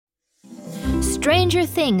Stranger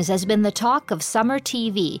Things has been the talk of summer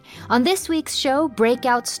TV. On this week's show,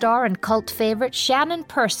 breakout star and cult favorite Shannon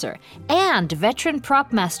Purser and veteran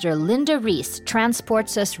prop master Linda Reese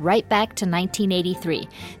transports us right back to 1983.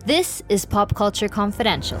 This is Pop Culture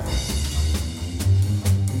Confidential.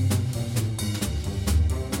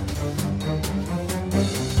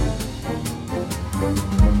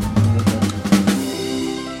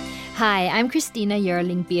 Hi, I'm Christina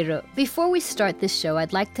Yerling Biro. Before we start this show,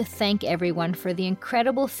 I'd like to thank everyone for the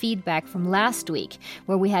incredible feedback from last week,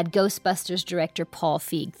 where we had Ghostbusters director Paul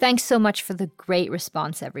Feig. Thanks so much for the great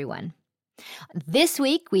response, everyone. This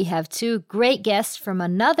week, we have two great guests from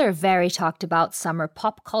another very talked about summer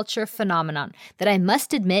pop culture phenomenon that I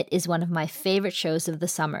must admit is one of my favorite shows of the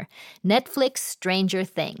summer, Netflix Stranger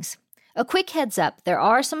Things. A quick heads up, there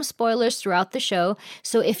are some spoilers throughout the show,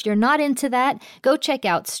 so if you're not into that, go check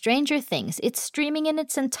out Stranger Things. It's streaming in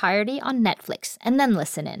its entirety on Netflix, and then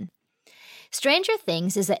listen in. Stranger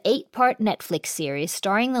Things is an 8-part Netflix series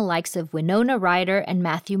starring the likes of Winona Ryder and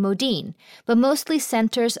Matthew Modine, but mostly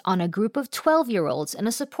centers on a group of 12-year-olds and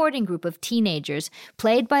a supporting group of teenagers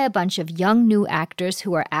played by a bunch of young new actors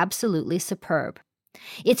who are absolutely superb.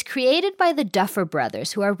 It's created by the Duffer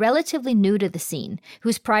Brothers, who are relatively new to the scene,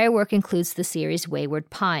 whose prior work includes the series Wayward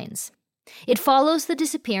Pines. It follows the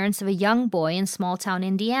disappearance of a young boy in small-town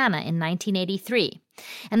Indiana in 1983,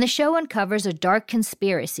 and the show uncovers a dark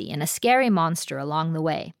conspiracy and a scary monster along the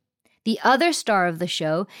way. The other star of the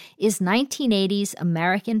show is 1980s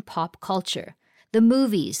American pop culture, the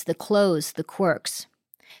movies, the clothes, the quirks.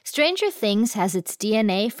 Stranger Things has its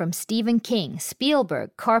DNA from Stephen King, Spielberg,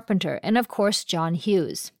 Carpenter, and of course John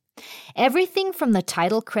Hughes. Everything from the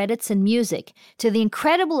title credits and music to the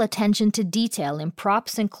incredible attention to detail in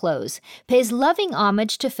props and clothes pays loving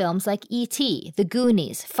homage to films like E.T., The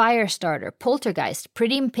Goonies, Firestarter, Poltergeist,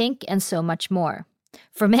 Pretty in Pink, and so much more.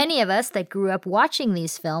 For many of us that grew up watching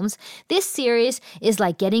these films, this series is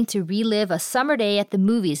like getting to relive a summer day at the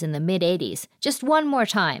movies in the mid-'80s, just one more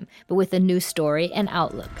time, but with a new story and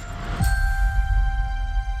outlook.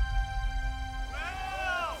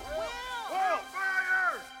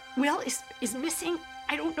 Will is missing.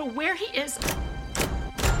 I don't know where he is.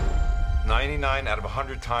 99 out of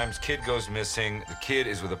 100 times, kid goes missing. The kid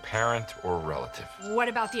is with a parent or a relative. What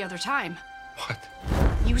about the other time? What?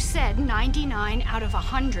 You said 99 out of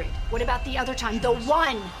 100. What about the other time? The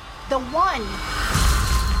one! The one!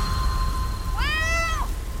 Will!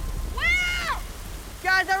 Will!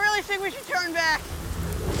 Guys, I really think we should turn back.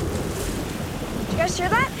 Did you guys hear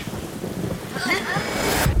that?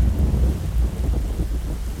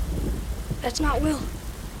 That's not Will.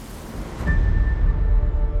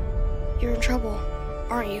 You're in trouble,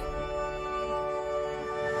 aren't you?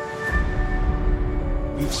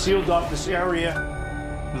 We've sealed off this area.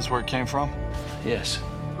 This is where it came from? Yes.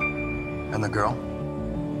 And the girl?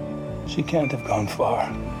 She can't have gone far.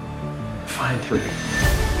 Find her.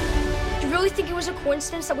 Do you really think it was a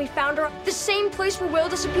coincidence that we found her at the same place where Will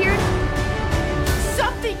disappeared?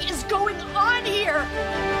 Something is going on here!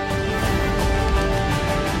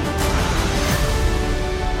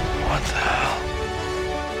 What the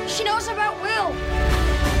hell? She knows about Will.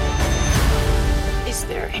 Is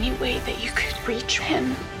there any way that you could reach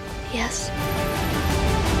him? Yes.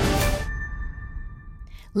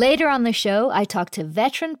 Later on the show, I talked to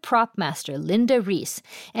veteran prop master Linda Reese,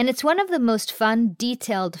 and it's one of the most fun,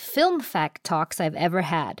 detailed film fact talks I've ever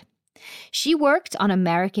had. She worked on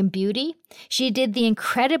American Beauty, she did the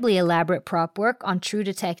incredibly elaborate prop work on True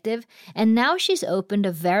Detective, and now she's opened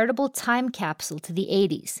a veritable time capsule to the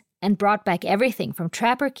 80s and brought back everything from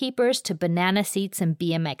Trapper Keepers to banana seats and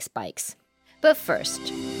BMX bikes. But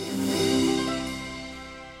first,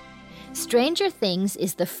 Stranger Things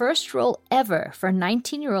is the first role ever for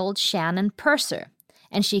 19-year-old Shannon Purser,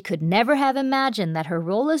 and she could never have imagined that her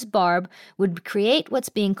role as Barb would create what's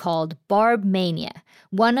being called Barb Mania,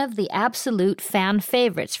 one of the absolute fan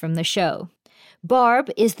favorites from the show.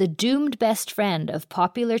 Barb is the doomed best friend of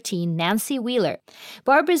popular teen Nancy Wheeler.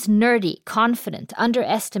 Barb is nerdy, confident,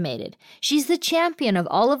 underestimated. She's the champion of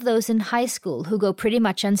all of those in high school who go pretty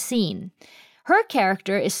much unseen. Her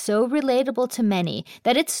character is so relatable to many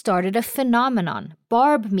that it started a phenomenon.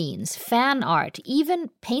 Barb memes, fan art,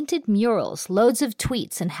 even painted murals, loads of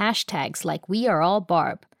tweets and hashtags like We Are All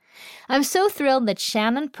Barb. I'm so thrilled that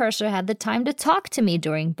Shannon Purser had the time to talk to me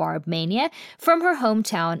during Barb Mania from her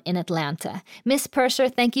hometown in Atlanta. Miss Purser,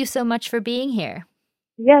 thank you so much for being here.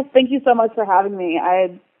 Yes, thank you so much for having me.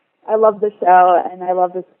 I love the show and I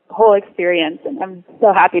love this whole experience, and I'm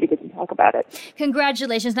so happy to get to talk about it.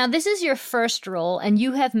 Congratulations. Now, this is your first role, and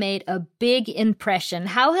you have made a big impression.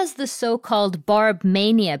 How has the so-called Barb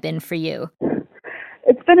Mania been for you?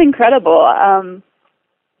 It's been incredible.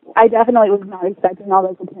 I definitely was not expecting all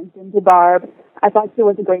this attention to Barb. I thought she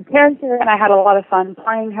was a great character, and I had a lot of fun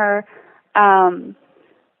playing her.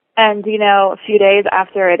 And, you know, a few days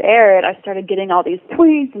after it aired, I started getting all these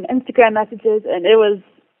tweets and Instagram messages, and it was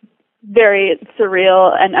very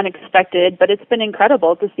surreal and unexpected, but it's been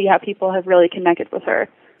incredible to see how people have really connected with her.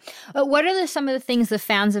 What are some of the things the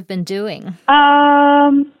fans have been doing?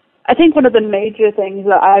 I think one of the major things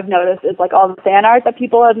that I've noticed is like all the fan art that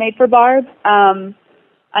people have made for Barb.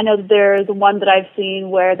 I know that there's one that I've seen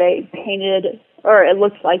where they painted, or it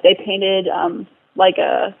looks like they painted like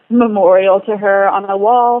a memorial to her on a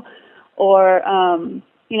wall, or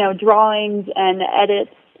you know, drawings and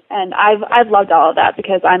edits. And I've loved all of that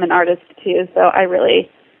because I'm an artist too. So I really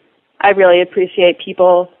appreciate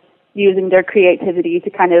people using their creativity to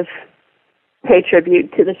kind of pay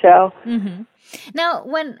tribute to the show. Mm-hmm. Now,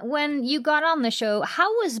 when you got on the show, how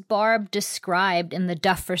was Barb described in the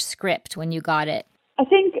Duffer script when you got it? I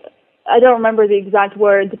think, I don't remember the exact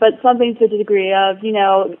words, but something to the degree of, you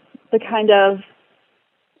know, the kind of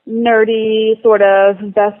nerdy sort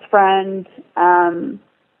of best friend,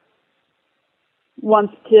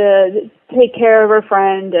 wants to take care of her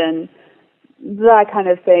friend and that kind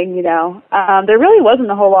of thing, you know. There really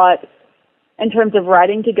wasn't a whole lot in terms of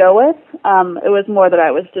writing to go with. It was more that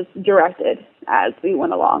I was just directed as we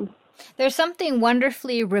went along. There's something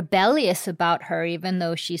wonderfully rebellious about her, even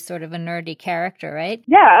though she's sort of a nerdy character, right?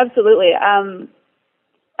 Yeah, absolutely.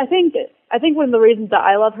 I think one of the reasons that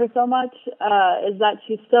I love her so much is that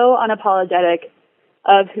she's so unapologetic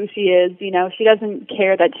of who she is. You know, she doesn't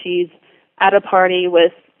care that she's at a party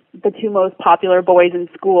with the two most popular boys in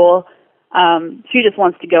school. She just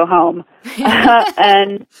wants to go home,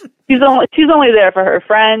 and she's only there for her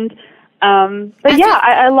friend. But yeah,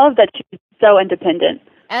 I love that she's so independent.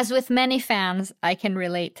 As with many fans, I can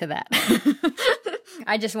relate to that.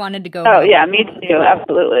 I just wanted to go. Oh, yeah, me too.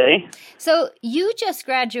 Absolutely. So you just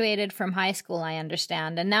graduated from high school, I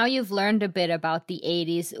understand, and now you've learned a bit about the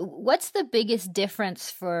 80s. What's the biggest difference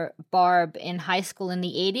for Barb in high school in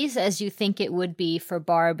the 80s as you think it would be for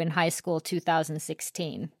Barb in high school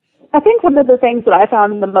 2016? I think one of the things that I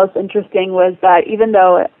found the most interesting was that even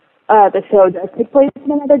though the show does take place in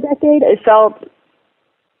another decade, it felt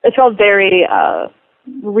very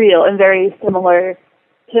real and very similar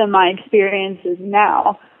to my experiences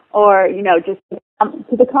now, or, you know, just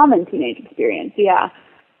to the common teenage experience, yeah.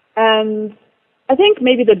 And I think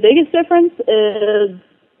maybe the biggest difference is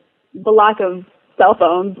the lack of cell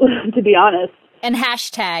phones, to be honest. And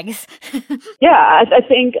hashtags. Yeah, I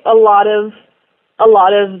think a lot of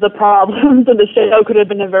the problems in the show could have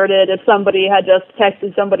been averted if somebody had just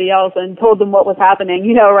texted somebody else and told them what was happening,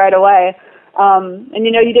 you know, right away. And,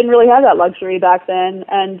 you know, you didn't really have that luxury back then.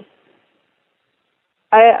 And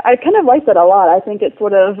I kind of like that a lot. I think it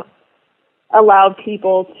sort of allowed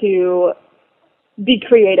people to be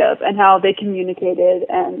creative in how they communicated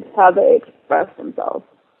and how they expressed themselves.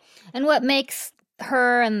 And what makes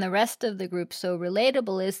her and the rest of the group so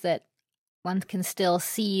relatable is that one can still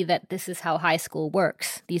see that this is how high school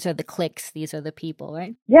works. These are the cliques, these are the people,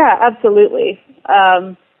 right? Yeah, absolutely.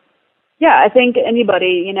 Yeah, I think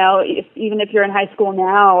anybody, you know, even if you're in high school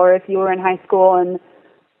now or if you were in high school in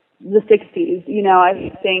the 60s, you know,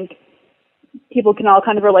 I think people can all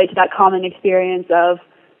kind of relate to that common experience of,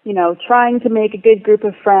 you know, trying to make a good group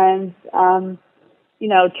of friends, you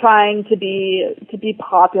know, trying to be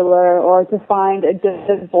popular or to find a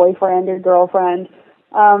good boyfriend or girlfriend.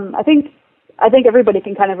 I think everybody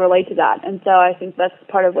can kind of relate to that. And so I think that's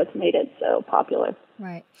part of what's made it so popular.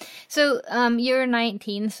 Right. So you're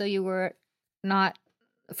 19, so you were not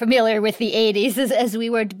familiar with the 80s as we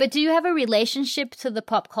were. But do you have a relationship to the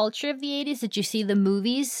pop culture of the 80s? Did you see the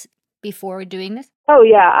movies before doing this? Oh,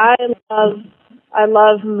 yeah. I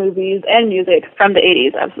love movies and music from the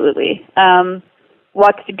 80s, absolutely.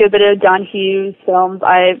 Watched a good bit of John Hughes films.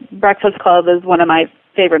 Breakfast Club is one of my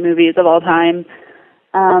favorite movies of all time.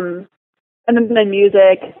 And then the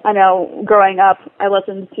music, I know growing up, I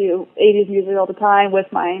listened to 80s music all the time with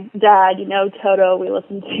my dad. You know, Toto, we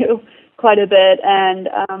listened to quite a bit. And,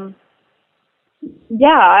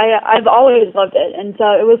 yeah, I've always loved it. And so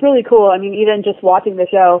it was really cool. I mean, even just watching the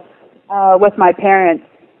show with my parents,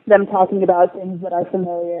 them talking about things that are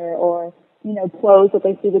familiar or, you know, clothes that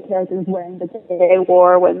they see the characters wearing that they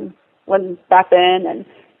wore when back then. And,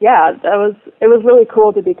 yeah, it was really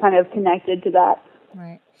cool to be kind of connected to that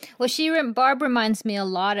Right. Well, Barb reminds me a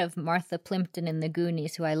lot of Martha Plimpton in The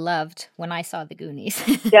Goonies, who I loved when I saw The Goonies.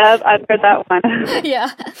 Yeah, I've heard that one. Yeah.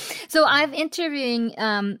 So I'm interviewing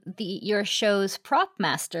your show's prop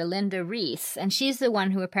master, Linda Reese, and she's the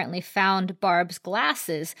one who apparently found Barb's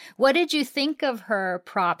glasses. What did you think of her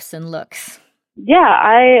props and looks?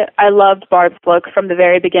 Yeah, I loved Barb's look from the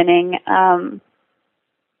very beginning.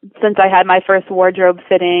 Since I had my first wardrobe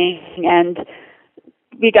fitting, and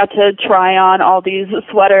we got to try on all these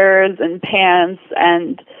sweaters and pants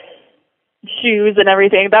and shoes and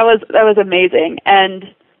everything. That was amazing. And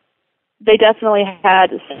they definitely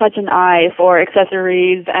had such an eye for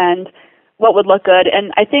accessories and what would look good.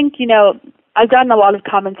 And I think, I've gotten a lot of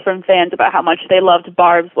comments from fans about how much they loved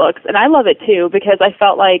Barb's looks. And I love it too, because I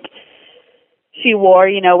felt like she wore,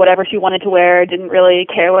 whatever she wanted to wear, didn't really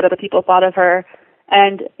care what other people thought of her.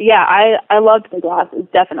 And yeah, I loved the glasses,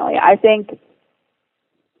 definitely. I think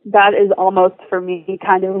that is almost for me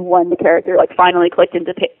kind of when the character finally clicked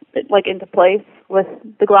into place with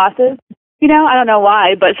the glasses. I don't know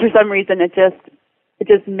why, but for some reason it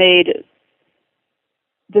just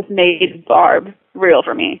made Barb real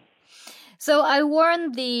for me. So I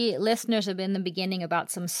warned the listeners in the beginning about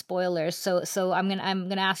some spoilers. So I'm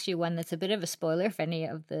gonna ask you one that's a bit of a spoiler for any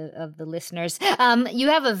of the listeners. You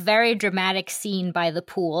have a very dramatic scene by the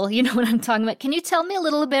pool. You know what I'm talking about. Can you tell me a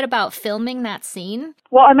little bit about filming that scene?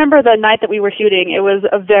 Well, I remember the night that we were shooting. It was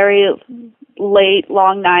a very late,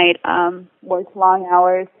 long night. Worked long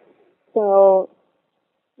hours, so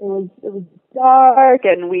it was dark,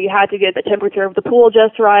 and we had to get the temperature of the pool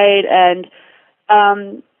just right, and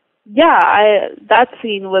yeah, that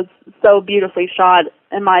scene was so beautifully shot,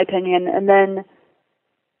 in my opinion. And then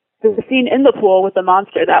the scene in the pool with the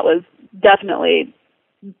monster, that was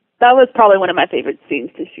probably one of my favorite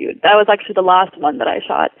scenes to shoot. That was actually the last one that I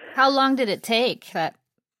shot. How long did it take,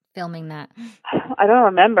 filming that? I don't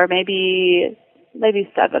remember, maybe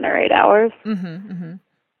 7 or 8 hours. Mm-hmm, mm-hmm.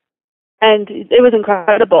 And it was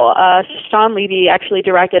incredible. Sean Levy actually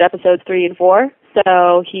directed episodes 3 and 4,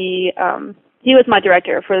 so he was my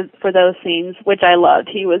director for those scenes, which I loved.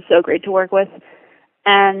 He was so great to work with.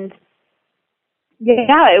 And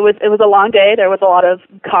yeah, it was a long day. There was a lot of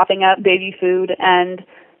coughing up baby food and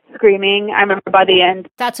screaming. I remember by the end.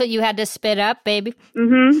 That's what you had to spit up, baby?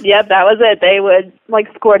 Mm-hmm. Yep, that was it. They would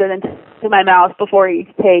squirt it into my mouth before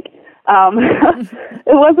each take. It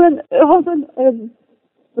wasn't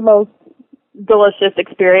the most delicious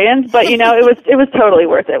experience, but it was totally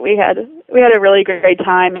worth it. We had a really great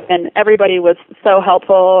time, and everybody was so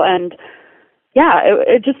helpful, and yeah,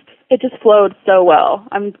 it just flowed so well.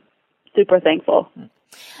 I'm super thankful.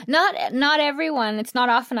 Not everyone. It's not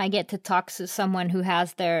often I get to talk to someone who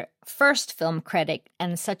has their first film credit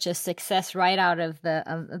and such a success right out of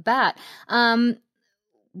the bat.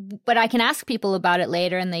 But I can ask people about it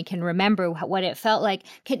later, and they can remember what it felt like.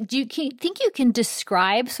 Do you think you can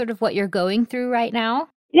describe sort of what you're going through right now?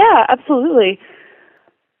 Yeah, absolutely.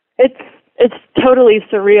 It's totally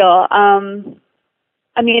surreal.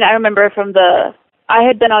 I remember I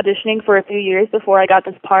had been auditioning for a few years before I got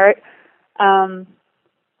this part, and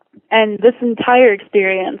this entire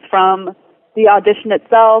experience, from the audition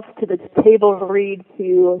itself to the table read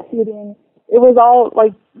to shooting, it was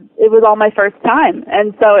all my first time.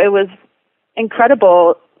 And so it was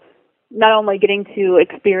incredible, not only getting to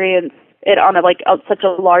experience it on such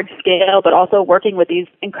a large scale, but also working with these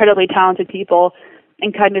incredibly talented people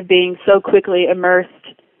and kind of being so quickly immersed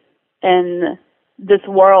in this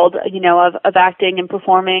world, of acting and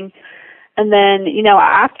performing. And then,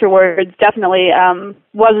 afterwards, definitely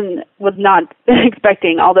was not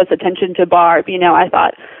expecting all this attention to Barb. I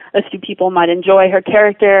thought a few people might enjoy her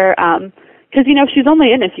character, because, she's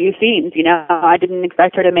only in a few scenes, I didn't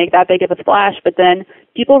expect her to make that big of a splash, but then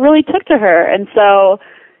people really took to her. And so,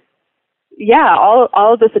 yeah, all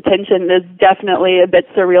of this attention is definitely a bit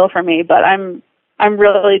surreal for me, but I'm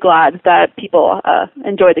really glad that people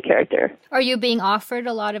enjoy the character. Are you being offered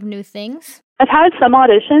a lot of new things? I've had some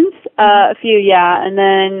auditions, a few, yeah, and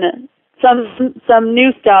then some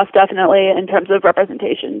new stuff, definitely, in terms of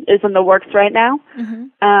representation, is in the works right now.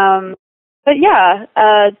 Mm-hmm. But yeah,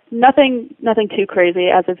 nothing too crazy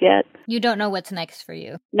as of yet. You don't know what's next for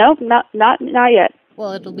you? Nope, not yet.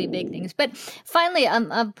 Well, it'll be big things. But finally,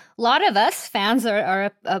 a lot of us fans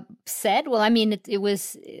are upset. Well, it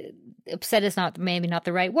was upset is maybe not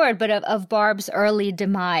the right word, but of Barb's early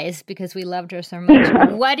demise, because we loved her so much.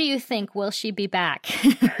 What do you think? Will she be back?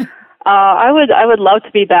 I would love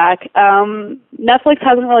to be back. Netflix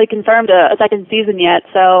hasn't really confirmed a second season yet,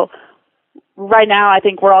 so right now I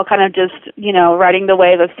think we're all kind of just, riding the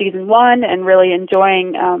wave of season 1 and really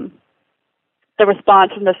enjoying the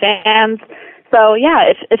response from the fans. So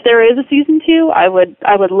yeah, if there is a season 2, I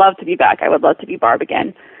would love to be back. I would love to be Barb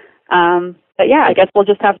again. But yeah, I guess we'll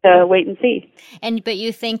just have to wait and see. But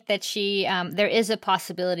you think that she, there is a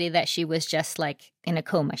possibility that she was just like in a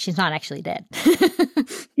coma. She's not actually dead.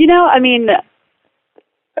 I mean,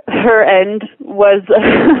 her end was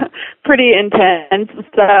pretty intense.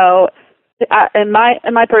 So in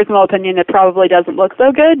my personal opinion, it probably doesn't look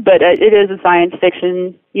so good, but it is a science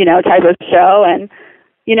fiction, type of show, and,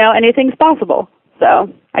 anything's possible.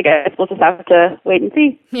 So I guess we'll just have to wait and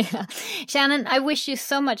see. Yeah. Shannon, I wish you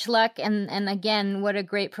so much luck. And again, what a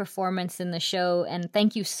great performance in the show. And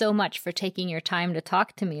thank you so much for taking your time to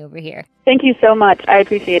talk to me over here. Thank you so much. I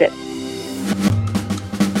appreciate it.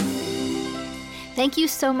 Thank you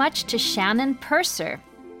so much to Shannon Purser.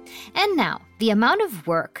 And now, the amount of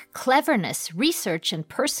work, cleverness, research, and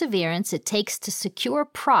perseverance it takes to secure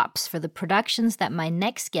props for the productions that my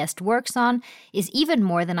next guest works on is even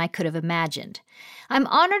more than I could have imagined. I'm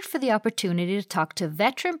honored for the opportunity to talk to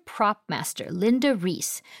veteran prop master Linda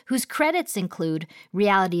Reese, whose credits include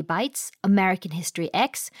Reality Bites, American History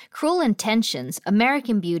X, Cruel Intentions,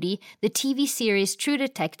 American Beauty, the TV series True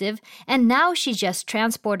Detective, and now she just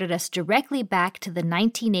transported us directly back to the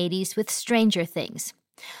 1980s with Stranger Things.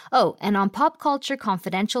 Oh, and on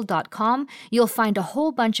popcultureconfidential.com, you'll find a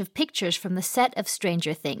whole bunch of pictures from the set of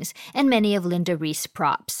Stranger Things and many of Linda Reese's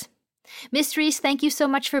props. Miss Reese, thank you so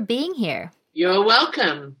much for being here. You're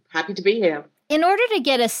welcome. Happy to be here. In order to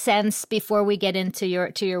get a sense before we get into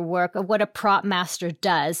your work of what a prop master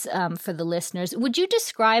does for the listeners, would you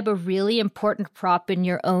describe a really important prop in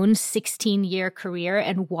your own 16-year career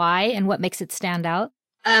and why and what makes it stand out?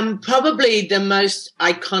 Probably the most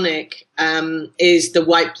iconic is the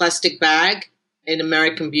white plastic bag in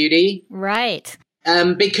American Beauty. Right.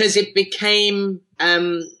 Because it became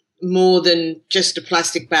more than just a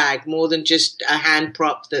plastic bag, more than just a hand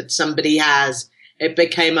prop that somebody has. It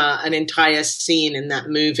became an entire scene in that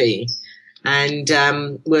movie and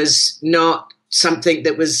was not something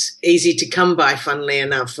that was easy to come by, funnily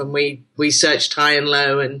enough. And we searched high and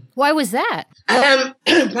low. And why was that?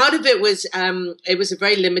 Part of it was a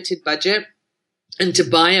very limited budget. And to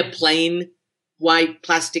buy a plain white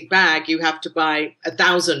plastic bag, you have to buy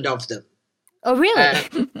 1,000 of them. Oh,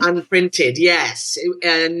 really? Unprinted, yes.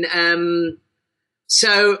 And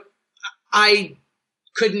so I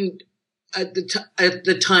couldn't at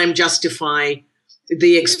the time justify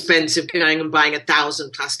the expense of going and buying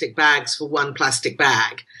 1,000 plastic bags for one plastic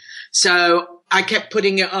bag. So I kept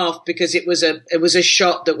putting it off because it was a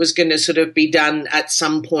shot that was going to sort of be done at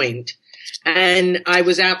some point. And I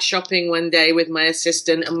was out shopping one day with my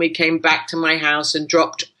assistant and we came back to my house and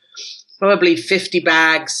dropped probably 50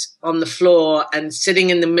 bags on the floor, and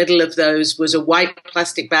sitting in the middle of those was a white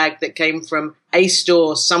plastic bag that came from a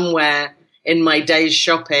store somewhere in my day's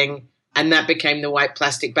shopping. And that became the white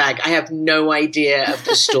plastic bag. I have no idea of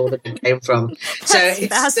the store that it came from. So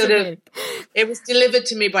it was delivered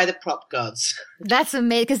to me by the prop gods. That's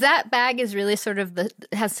amazing, because that bag is really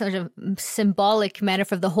has sort of symbolic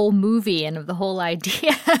metaphor of the whole movie and of the whole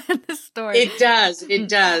idea of the story. It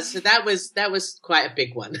does. So that was quite a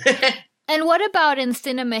big one. And what about in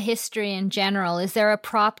cinema history in general? Is there a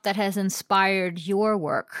prop that has inspired your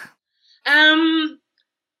work? There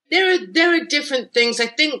are different things. I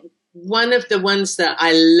think one of the ones that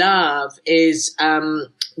I love is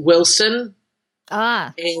Wilson.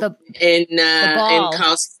 In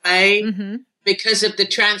Castaway, because of the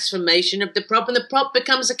transformation of the prop, and the prop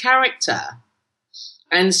becomes a character.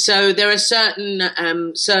 And so there are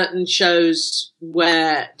certain shows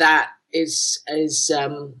where that is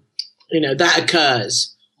that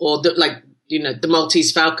occurs, or the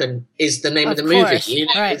Maltese Falcon is the name of the movie.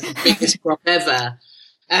 Right. It's the biggest prop ever.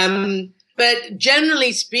 But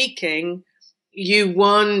generally speaking, you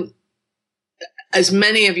want as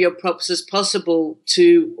many of your props as possible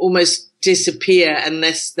to almost disappear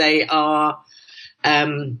unless they are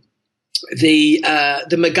the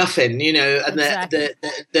MacGuffin, exactly.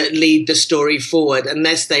 that lead the story forward.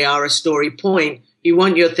 Unless they are a story point, you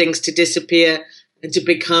want your things to disappear and to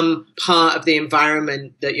become part of the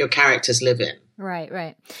environment that your characters live in. Right.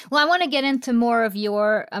 Well, I want to get into more of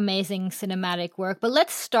your amazing cinematic work, but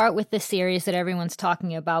let's start with the series that everyone's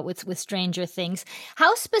talking about with Stranger Things.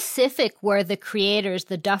 How specific were the creators,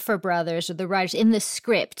 the Duffer Brothers or the writers, in the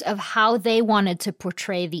script of how they wanted to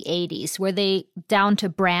portray the 80s? Were they down to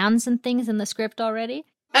brands and things in the script already?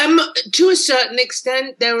 To a certain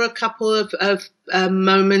extent, there were a couple of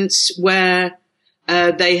moments where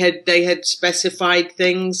they had specified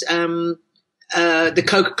things. The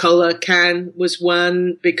Coca-Cola can was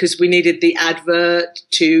one because we needed the advert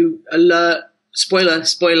to alert, spoiler,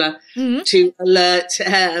 to alert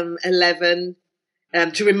 11.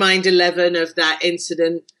 to remind 11 of that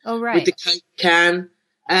incident with the Coke can.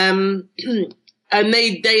 And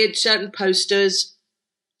they had certain posters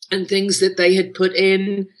and things that they had put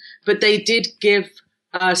in, but they did give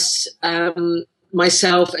us,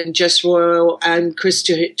 myself and Jess Royal and Chris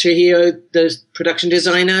Trujillo, the production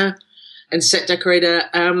designer and set decorator,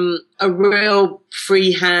 a real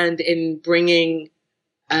free hand in bringing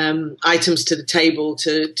items to the table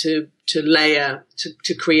to layer,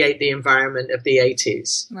 to create the environment of the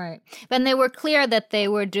 80s. Right. And they were clear that they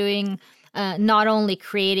were doing not only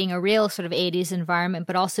creating a real sort of 80s environment,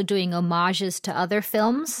 but also doing homages to other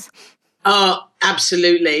films. Oh,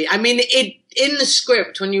 absolutely. I mean, in the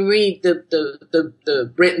script, when you read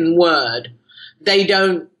the written word, they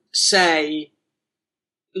don't say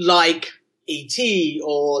like E.T.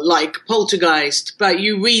 or like Poltergeist, but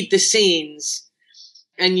you read the scenes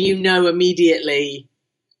and you know immediately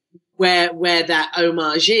where that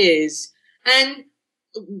homage is. And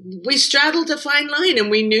we straddled a fine line,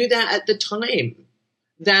 and we knew that at the time,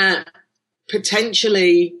 that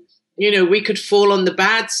potentially, we could fall on the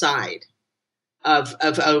bad side of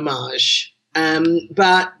homage.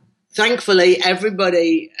 But thankfully,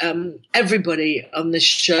 everybody on the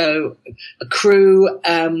show, a crew,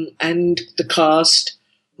 and the cast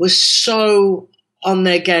was so on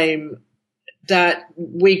their game that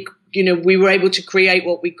we were able to create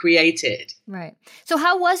what we created. Right. So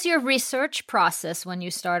how was your research process when you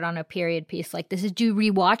start on a period piece like this? Did you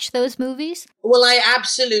rewatch those movies? Well, I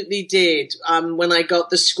absolutely did. When I got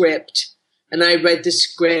the script and I read the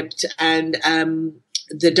script, and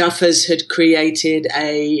the Duffers had created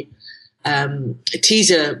a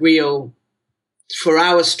teaser reel for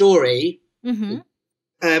our story,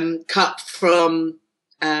 cut from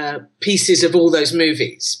pieces of all those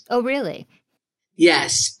movies. Oh, really?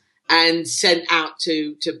 Yes. And sent out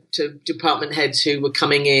to department heads who were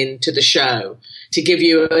coming in to the show to give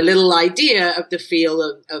you a little idea of the feel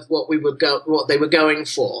of what they were going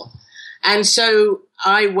for. And so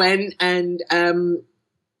I went, and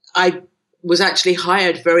I was actually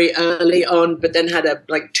hired very early on, but then had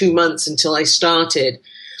 2 months until I started.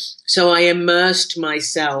 So I immersed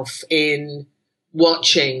myself in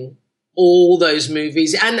watching all those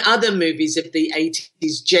movies and other movies of the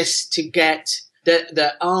 80s just to get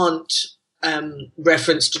that aren't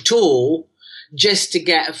referenced at all, just to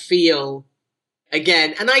get a feel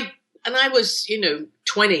again. And I was,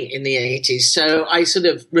 20 in the 80s, so I sort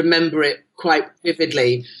of remember it quite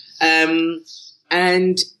vividly. So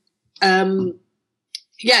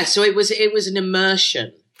it was an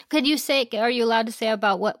immersion. Could you say, are you allowed to say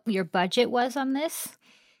about what your budget was on this?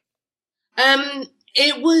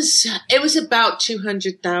 It was about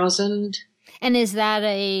 200,000. And is that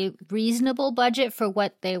a reasonable budget for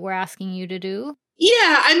what they were asking you to do?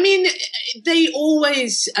 Yeah, I mean, they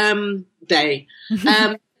always,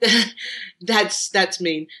 that's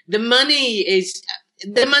mean. The money is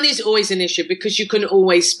always an issue because you can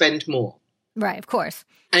always spend more. Right, of course.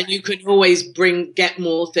 And you can always get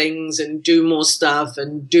more things and do more stuff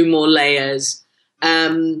and do more layers.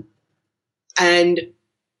 And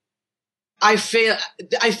I feel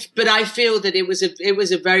that it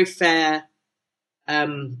was a very fair,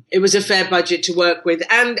 it was a fair budget to work with,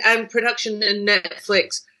 and production and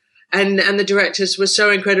Netflix and the directors were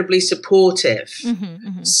so incredibly supportive.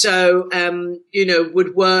 So,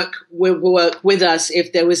 would work with us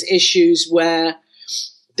if there was issues where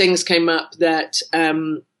things came up that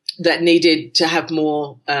needed to have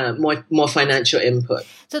more financial input.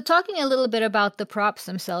 So talking a little bit about the props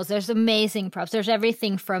themselves, there's amazing props. There's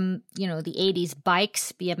everything from, the 80s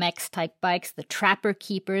bikes, BMX type bikes, the trapper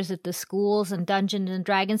keepers at the schools and Dungeons and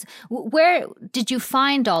Dragons. Where did you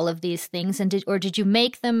find all of these things, and did you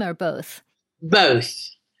make them, or both?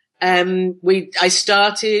 Both. I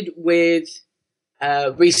started with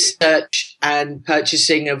research and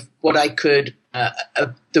purchasing of what I could,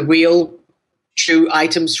 of the real true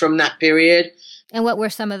items from that period. And what were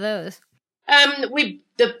some of those?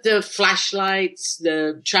 The flashlights,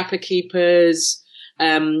 the trapper keepers,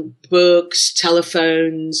 books,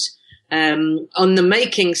 telephones. On the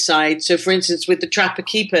making side, so for instance, with the trapper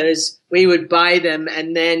keepers, we would buy them,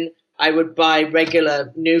 and then I would buy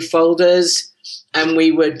regular new folders, and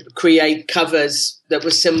we would create covers that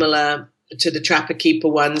were similar to the trapper keeper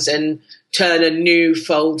ones, and turn a new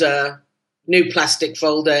plastic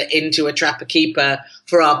folder into a trapper keeper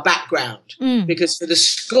for our background. Because for the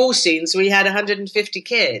school scenes, we had 150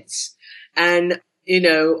 kids. And,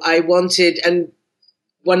 I wanted, and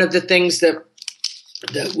one of the things that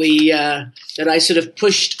I sort of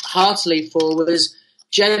pushed heartily for was,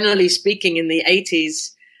 generally speaking, in the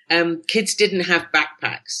 80s, kids didn't have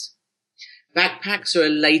backpacks. backpacks are a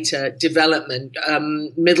later development.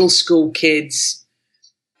 Middle school kids,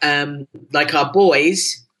 like our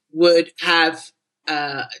boys, would have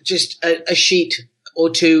just a sheet or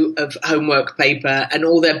two of homework paper, and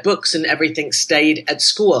all their books and everything stayed at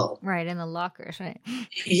school. Right, in the lockers, right?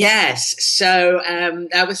 Yes. So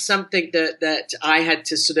that was something that I had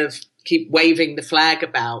to sort of keep waving the flag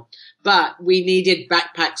about. But we needed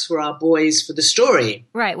backpacks for our boys for the story.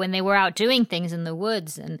 Right, when they were out doing things in the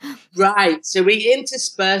woods. Right. So we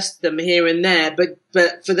interspersed them here and there.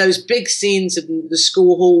 But for those big scenes in the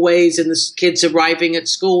school hallways and the kids arriving at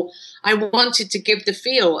school, I wanted to give the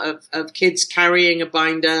feel of kids carrying a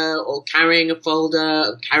binder or carrying a folder,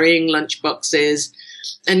 or carrying lunch boxes,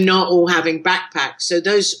 and not all having backpacks. So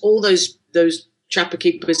all those Trapper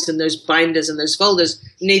Keepers and those binders and those folders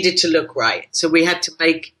needed to look right. So we had,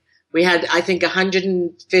 I think,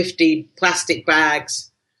 150 plastic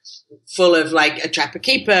bags full of like a Trapper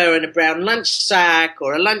Keeper and a brown lunch sack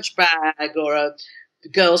or a lunch bag or a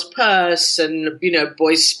girl's purse and,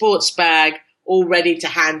 boys' sports bag, all ready to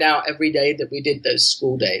hand out every day that we did those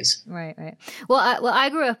school days. Right. Well, I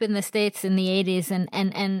grew up in the States in the 80s,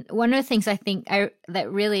 and one of the things I think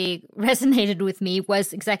that really resonated with me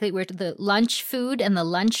was exactly where the lunch food and the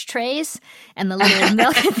lunch trays and the little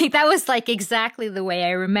milk. I think that was like exactly the way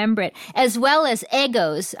I remember it, as well as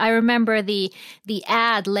Eggos. I remember the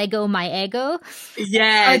ad Lego My Eggo.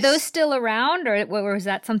 Yes. Are those still around, or was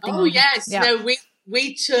that something? Oh, yes. Yeah. No,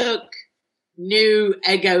 we took new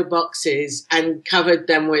Eggo boxes and covered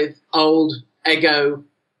them with old Eggo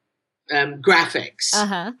graphics.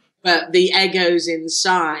 Uh-huh. But the Eggos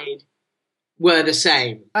inside were the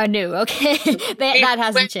same. Are new, okay. That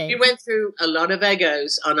hasn't changed. We went through a lot of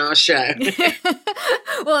Eggos on our show.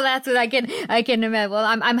 Well, that's what I can imagine. Well,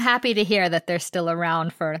 I'm happy to hear that they're still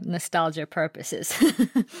around for nostalgia purposes.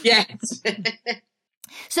 Yes.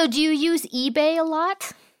 So do you use eBay a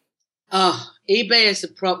lot? Oh, eBay is the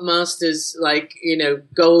prop master's,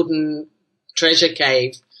 golden treasure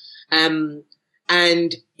cave.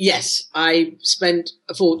 And yes, I spent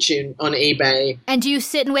a fortune on eBay. And do you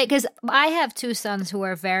sit and wait? Because I have two sons who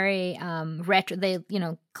are very retro. They,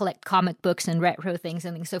 collect comic books and retro things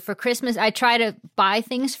and things. So for Christmas, I try to buy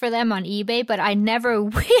things for them on eBay, but I never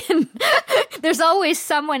win. There's always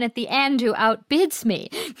someone at the end who outbids me.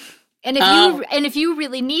 And if you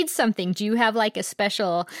really need something, do you have like a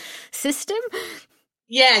special system?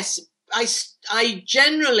 Yes, I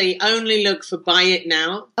generally only look for buy it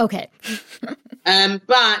now. Okay.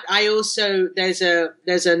 But I also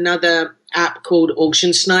there's another app called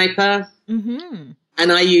Auction Sniper, mm-hmm.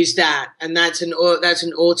 and I use that, and that's an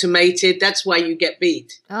automated. That's why you get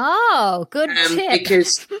beat. Oh, good tip.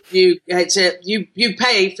 Because you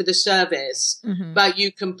pay for the service, mm-hmm. but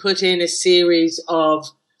you can put in a series of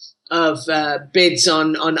bids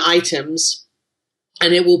on items,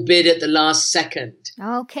 and it will bid at the last second.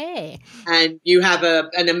 Okay. And you have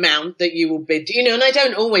an amount that you will bid, and I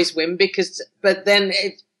don't always win because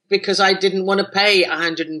I didn't want to pay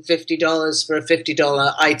 $150 for a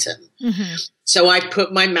 $50 item. Mm-hmm. So I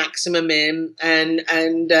put my maximum in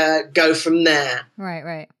and go from there.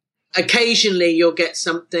 Right. Occasionally you'll get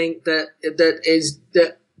something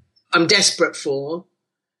that I'm desperate for.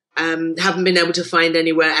 Haven't been able to find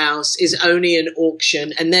anywhere else, is only an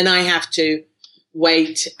auction, and then I have to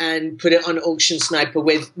wait and put it on Auction Sniper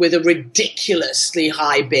with a ridiculously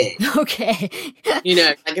high bid. Okay. Like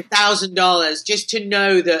 $1,000, just to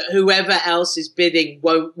know that whoever else is bidding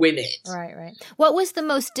won't win it. Right. What was the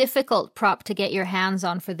most difficult prop to get your hands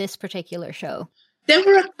on for this particular show? There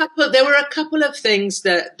were a couple of things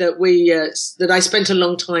that I spent a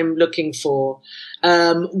long time looking for.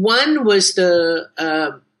 One was the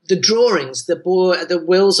drawings, the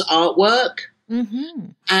Will's artwork. Mm-hmm.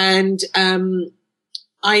 And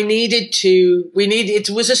it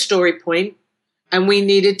was a story point, and we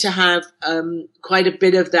needed to have quite a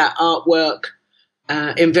bit of that artwork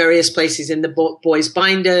in various places in the boys'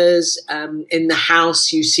 binders. In the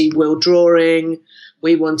house, you see Will drawing.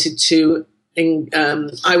 I wanted to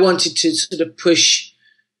sort of push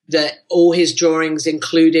that all his drawings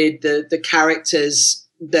included the characters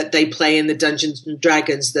that they play in the Dungeons and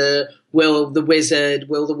Dragons, the Will the Wizard,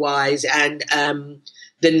 Will the Wise, and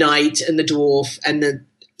the Knight and the Dwarf,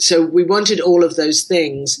 so we wanted all of those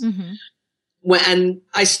things. Mm-hmm. And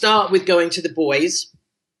I start with going to the boys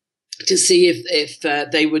to see if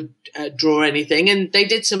they would draw anything, and they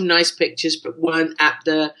did some nice pictures, but weren't at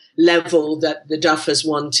the level that the Duffers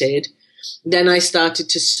wanted. Then I started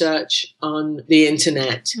to search on the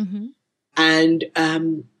internet, mm-hmm. and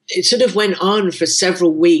it sort of went on for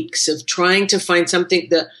several weeks of trying to find something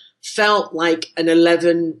that felt like an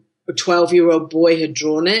 11 or 12-year-old boy had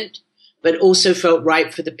drawn it, but also felt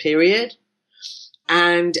right for the period.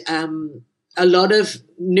 And a lot of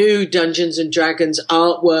new Dungeons and Dragons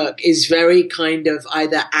artwork is very kind of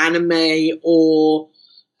either anime or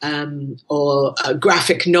a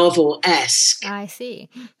graphic novel-esque. I see.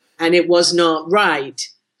 And it was not right.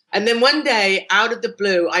 And then one day, out of the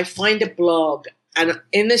blue, I find a blog, and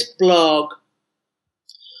in this blog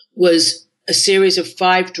was a series of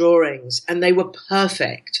 5 drawings, and they were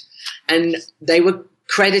perfect. And they were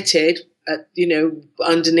credited,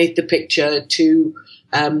 underneath the picture to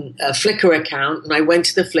a Flickr account. And I went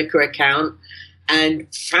to the Flickr account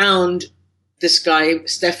and found this guy,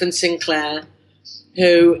 Stephen Sinclair,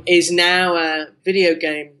 who is now a video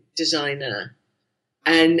game designer.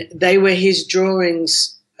 And they were his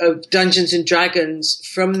drawings of Dungeons and Dragons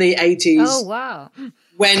from the 80s. Oh, wow.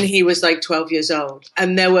 When he was like 12 years old.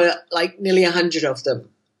 And there were like nearly 100 of them.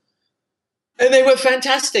 And they were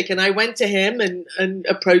fantastic. And I went to him and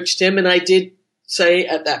approached him. And I did say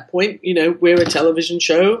at that point, we're a television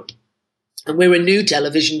show. And we're a new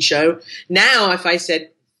television show. Now, if I said,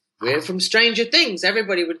 we're from Stranger Things,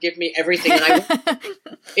 everybody would give me everything I want.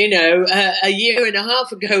 A year and a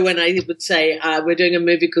half ago when I would say, we're doing a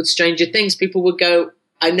movie called Stranger Things, people would go,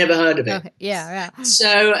 I never heard of it. Okay. Yeah.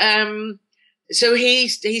 So he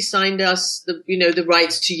signed us the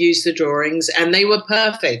rights to use the drawings, and they were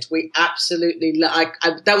perfect. We absolutely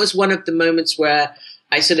that was one of the moments where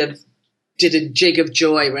I sort of did a jig of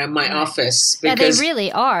joy around my office. Because, yeah, they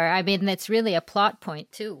really are. I mean, that's really a plot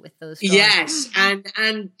point too with those drawings. Yes,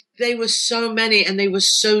 and they were so many, and they were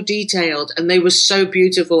so detailed, and they were so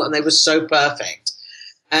beautiful, and they were so perfect.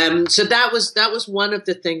 So that was one of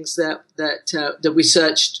the things that we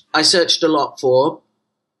searched. I searched a lot for,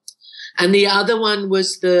 and the other one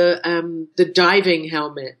was the diving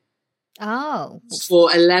helmet. Oh,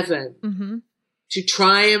 for 11, mm-hmm. to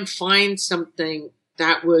try and find something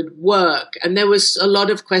that would work. And there was a lot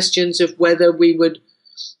of questions of whether we would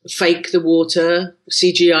fake the water,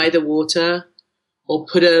 CGI the water, or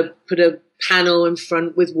put a panel in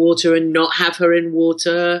front with water and not have her in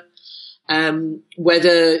water.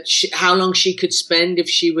 How long she could spend if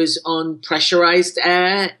she was on pressurized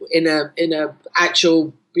air in a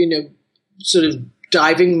actual, sort of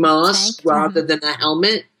diving mask rather than a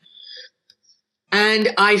helmet.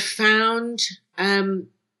 And I found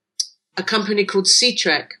a company called Sea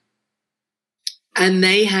Trek, and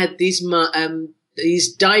they had these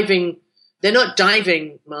diving. They're not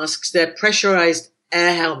diving masks; they're pressurized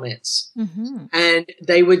air helmets, mm-hmm. and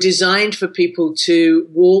they were designed for people to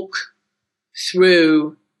walk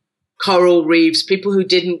through coral reefs. People who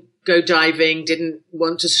didn't go diving, didn't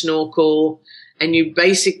want to snorkel, and you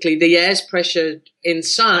basically the air's pressured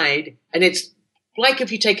inside, and it's like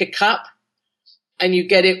if you take a cup and you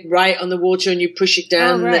get it right on the water and you push it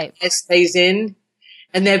down, and the air stays in.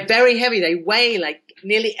 And they're very heavy. They weigh like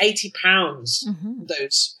nearly 80 pounds, mm-hmm.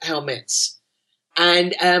 those helmets.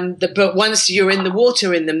 And but once you're in the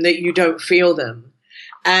water in them, that you don't feel them.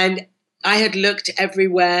 And I had looked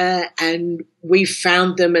everywhere, and we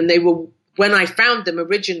found them. And when I found them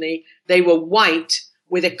originally, they were white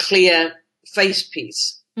with a clear face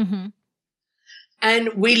piece. Mm-hmm. And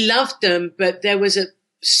we loved them, but there was a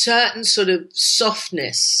certain sort of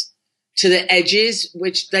softness to the edges,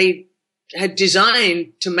 which they had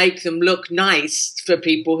designed to make them look nice for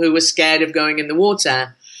people who were scared of going in the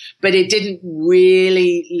water, but it didn't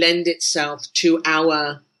really lend itself to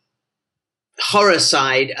our horror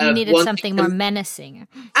side. You needed something more menacing.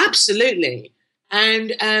 Absolutely.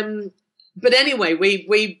 And but anyway,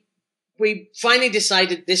 we finally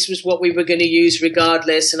decided this was what we were going to use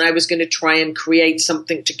regardless, and I was going to try and create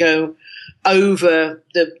something to go over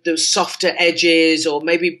the softer edges, or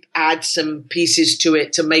maybe add some pieces to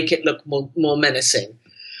it to make it look more menacing.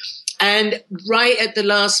 And right at the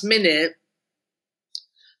last minute,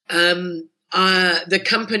 the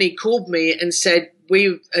company called me and said,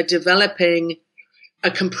 we are developing a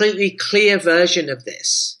completely clear version of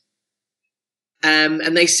this.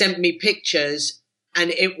 And they sent me pictures, and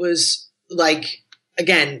it was like,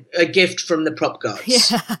 again, a gift from the prop gods.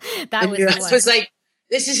 Yeah, that was like,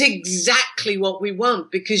 this is exactly what we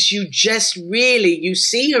want, because you just really, you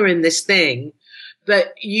see her in this thing,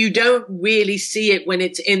 but you don't really see it when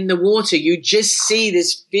it's in the water. You just see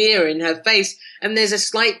this fear in her face, and there's a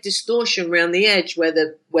slight distortion around the edge where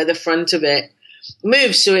the front of it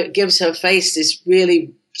moves, so it gives her face this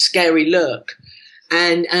really scary look.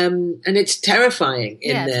 And it's terrifying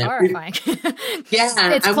in there. It's horrifying.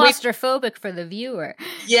 Yeah. It's claustrophobic for the viewer.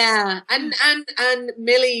 Yeah. And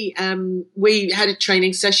Millie, we had a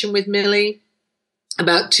training session with Millie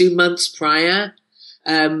about 2 months prior,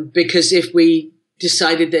 because if we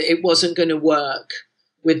decided that it wasn't going to work,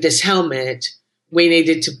 with this helmet, we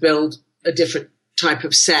needed to build a different type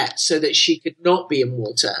of set so that she could not be in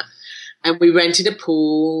water. And we rented a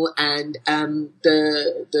pool, and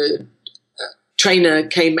the trainer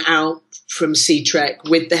came out from Sea Trek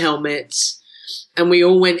with the helmets, and we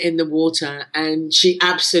all went in the water, and she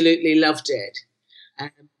absolutely loved it.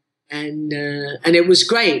 And it was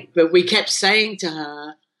great. But we kept saying to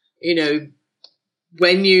her,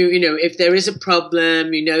 when if there is a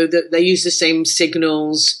problem, that they use the same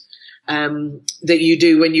signals that you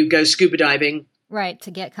do when you go scuba diving. Right,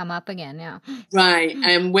 to come up again, yeah. Right,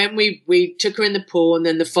 and when we took her in the pool, and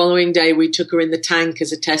then the following day we took her in the tank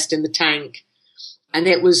as a test in the tank, and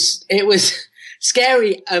it was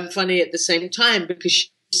scary and funny at the same time, because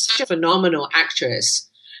she's such a phenomenal actress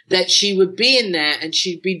that she would be in there and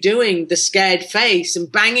she'd be doing the scared face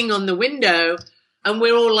and banging on the window, and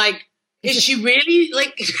we're all like, is she really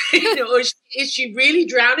is she really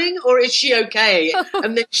drowning, or is she okay?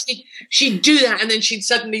 And then she'd do that, and then she'd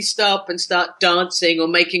suddenly stop and start dancing or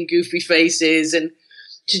making goofy faces, and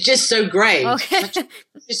she's just so great. Okay.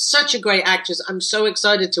 She's such a great actress. I'm so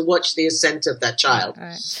excited to watch the ascent of that child. All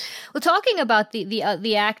right. Well, talking about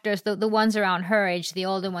the actors, the ones around her age, the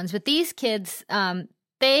older ones, but these kids,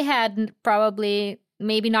 they had probably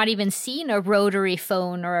maybe not even seen a rotary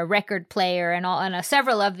phone or a record player and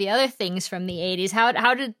several of the other things from the 80s.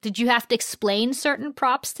 How did you have to explain certain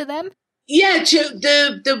props to them? Yeah,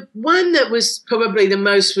 the one that was probably the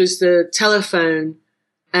most was the telephone,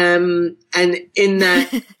 and in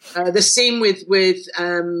that the scene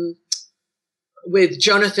with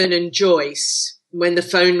Jonathan and Joyce, when the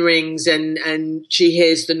phone rings and she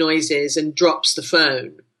hears the noises and drops the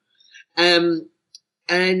phone, and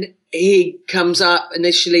he comes up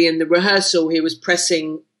initially in the rehearsal, he was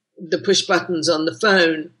pressing the push buttons on the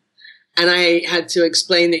phone, and I had to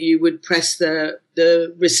explain that you would press the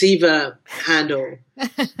receiver handle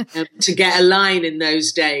to get a line in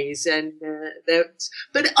those days. And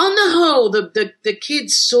but on the whole, the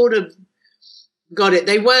kids sort of got it.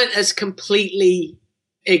 They weren't as completely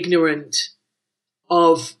ignorant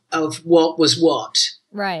of what was what.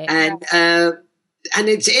 Right. And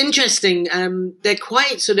it's interesting. They're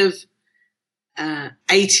quite sort of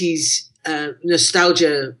 80s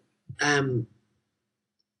nostalgia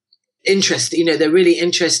interested. They're really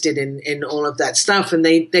interested in all of that stuff, and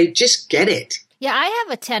they just get it. Yeah, I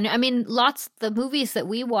have the movies that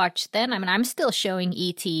we watched then. I'm still showing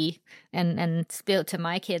E.T. and still to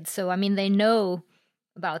my kids, so they know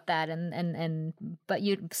about that, but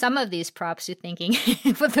some of these props you're thinking,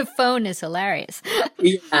 but the phone is hilarious.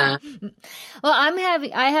 Yeah. Well,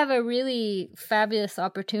 I have a really fabulous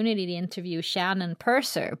opportunity to interview Shannon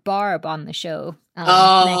Purser, Barb, on the show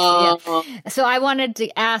next year. So I wanted to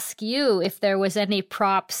ask you if there was any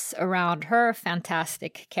props around her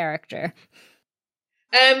fantastic character.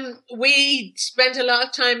 We spent a lot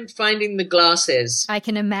of time finding the glasses. I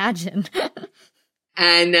can imagine.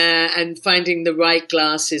 And finding the right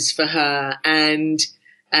glasses for her, and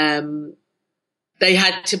they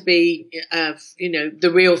had to be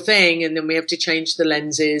the real thing, and then we have to change the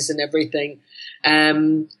lenses and everything.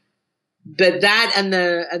 But that and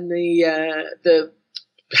the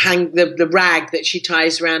rag that she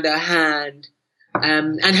ties around her hand,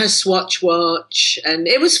 and her Swatch watch, and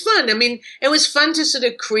it was fun. It was fun to sort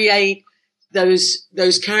of create those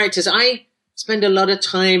characters. I spend a lot of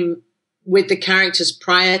time with the characters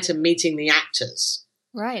prior to meeting the actors.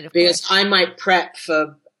 Right. Because I might prep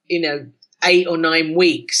for, 8 or 9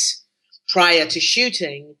 weeks prior to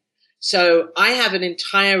shooting. So I have an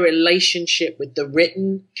entire relationship with the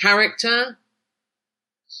written character.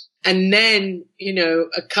 And then,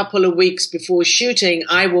 a couple of weeks before shooting,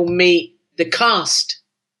 I will meet the cast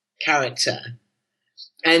character.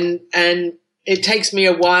 And it takes me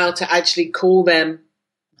a while to actually call them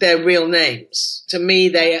their real names. To me,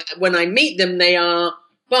 when I meet them, they are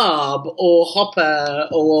Barb or Hopper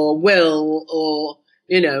or Will or,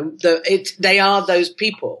 they are those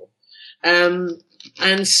people. And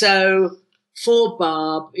so for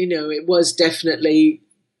Barb, it was definitely,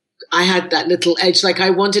 I had that little edge. Like I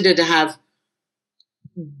wanted her to have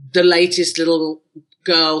the latest little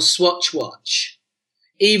girl Swatch watch,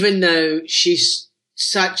 even though she's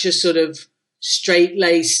such a sort of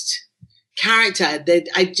straight-laced character that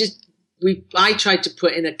I tried to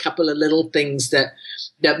put in a couple of little things that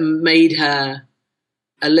made her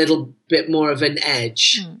a little bit more of an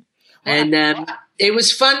edge. And it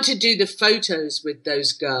was fun to do the photos with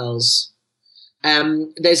those girls.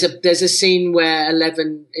 There's a scene where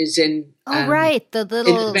Eleven is in right, the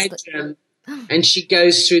little in the bedroom, and she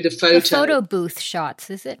goes through the photo booth shots.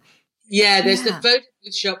 Is it? Yeah, there's the photo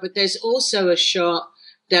booth shot, but there's also a shot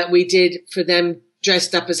that we did for them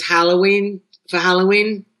dressed up as Halloween for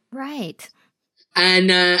Halloween. Right.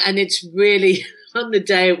 And it's really, on the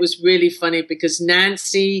day, it was really funny because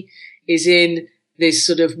Nancy is in this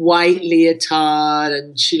sort of white leotard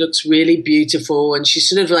and she looks really beautiful and she's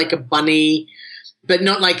sort of like a bunny, but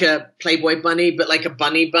not like a Playboy bunny, but like a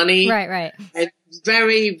bunny. Right. And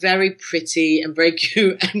very, very pretty and very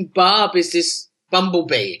cute. And Barb is this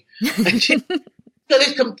bumblebee. And she's got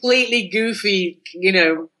a completely goofy,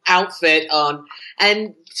 outfit on.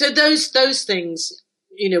 And so those things,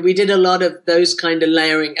 we did a lot of those kind of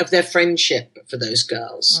layering of their friendship for those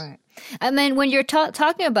girls. Right. And then when you're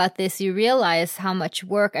talking about this, you realize how much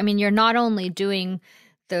work. I mean, you're not only doing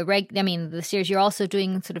the series, you're also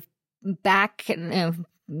doing sort of background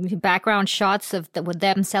shots with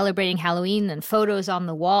them celebrating Halloween and photos on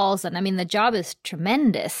the walls. And I mean, the job is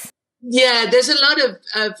tremendous. Yeah, there's a lot of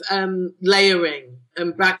when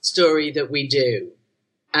and backstory that we do.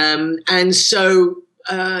 And so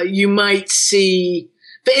you might see,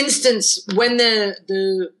 for instance, when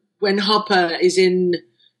Hopper is in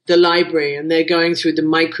the library and they're going through the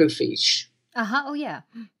microfiche. Oh, yeah.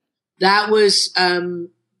 That was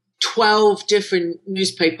 12 different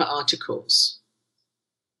newspaper articles.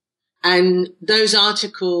 And those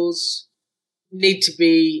articles need to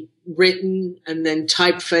be written and then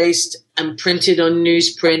typefaced and printed on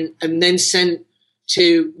newsprint and then sent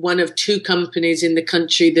to one of two companies in the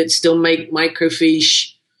country that still make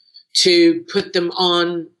microfiche to put them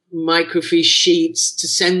on microfiche sheets to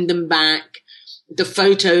send them back. The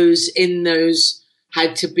photos in those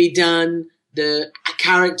had to be done. The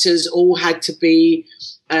characters all had to be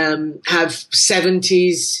have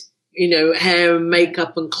 70s, hair and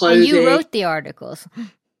makeup and clothing. And you wrote the articles.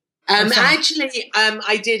 Actually,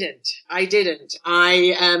 I didn't.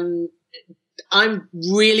 I'm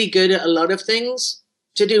really good at a lot of things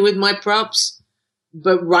to do with my props,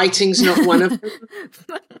 but writing's not one of them.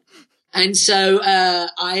 And so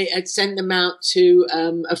I had sent them out to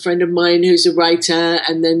a friend of mine who's a writer,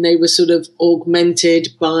 and then they were sort of augmented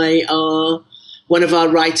by one of our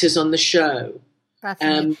writers on the show.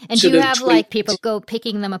 And do you have like people go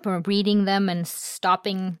picking them up and reading them and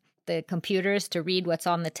stopping the computers to read what's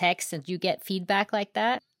on the text, and you get feedback like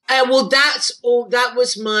that? Well, that's all. That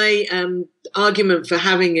was my argument for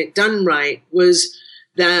having it done right. Was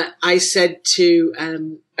that I said to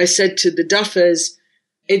the Duffers,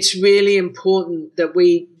 it's really important that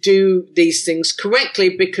we do these things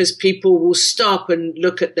correctly because people will stop and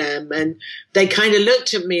look at them. And they kind of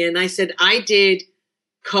looked at me, and I said, I did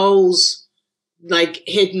Cole's like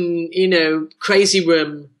hidden, crazy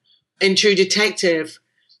room in True Detective.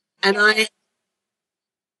 And every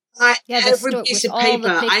piece of paper,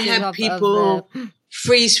 I had people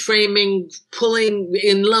freeze framing, pulling,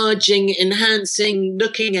 enlarging, enhancing,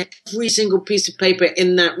 looking at every single piece of paper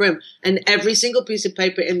in that room. And every single piece of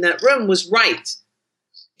paper in that room was right.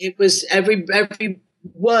 It was every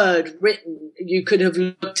word written you could have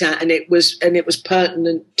looked at, and it was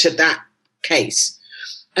pertinent to that case.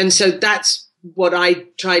 And so that's what I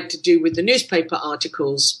tried to do with the newspaper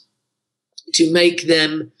articles, to make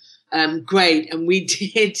them great. And we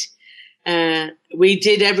did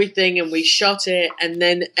everything, and we shot it, and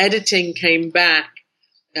then editing came back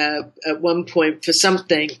at one point for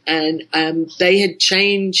something, and they had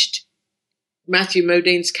changed Matthew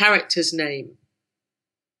Modine's character's name,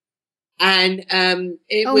 and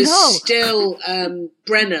it was still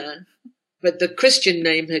Brenner, but the Christian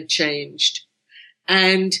name had changed.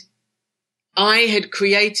 And I had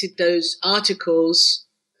created those articles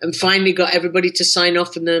and finally got everybody to sign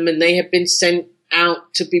off on them, and they had been sent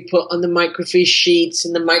out to be put on the microfiche sheets,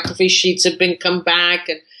 and the microfiche sheets had been come back,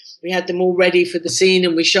 and we had them all ready for the scene,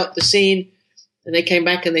 and we shot the scene, and they came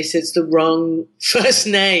back and they said it's the wrong first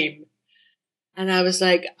name. And I was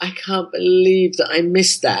like, I can't believe that I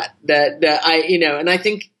missed that I, and I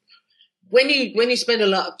think when you spend a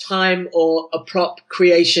lot of time, or a prop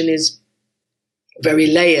creation is very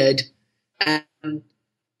layered,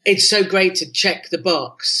 it's so great to check the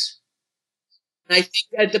box. And I think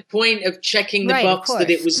at the point of checking the box that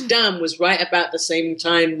it was done was right about the same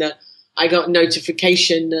time that I got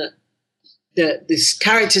notification that this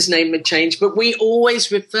character's name had changed. But we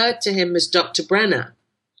always referred to him as Dr. Brenner.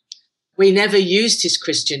 We never used his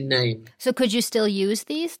Christian name. So could you still use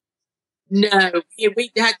these? No, we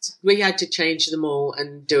had to change them all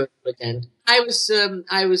and do it again. I was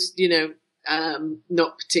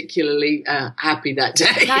not particularly happy that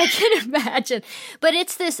day. I can imagine. But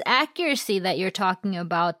it's this accuracy that you're talking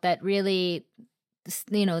about that really,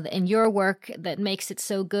 in your work, that makes it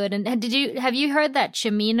so good. And have you heard that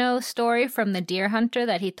Cimino story from the Deer Hunter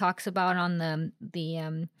that he talks about on the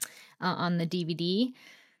DVD?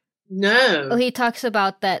 No. Oh, he talks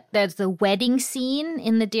about that there's the wedding scene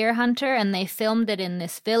in The Deer Hunter, and they filmed it in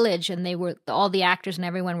this village, and all the actors and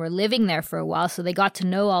everyone were living there for a while, so they got to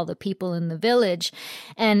know all the people in the village.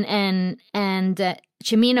 And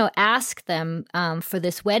Cimino asked them for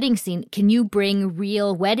this wedding scene, can you bring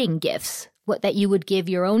real wedding gifts? What that you would give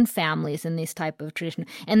your own families in these type of tradition,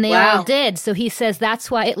 and they all did. So he says that's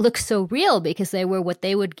why it looks so real, because they were what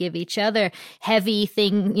they would give each other, heavy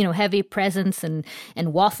presents and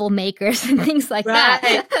waffle makers and things like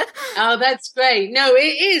that. Oh, that's great. No, it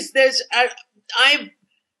is. I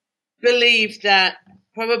believe that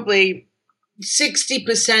probably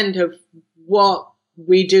 60% of what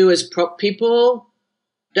we do as prop people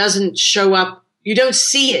doesn't show up. You don't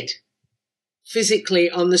see it physically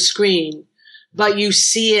on the screen, but you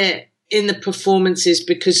see it in the performances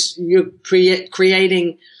because you're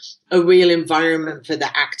creating a real environment for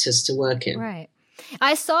the actors to work in. Right.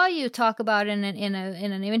 I saw you talk about in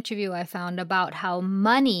an interview I found about how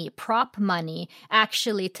prop money,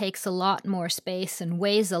 actually takes a lot more space and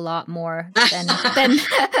weighs a lot more than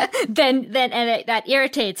and that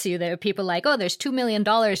irritates you. There are people like, oh, there's $2 million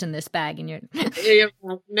in this bag, and you're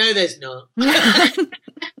no, there's not.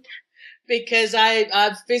 Because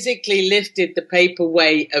I've physically lifted the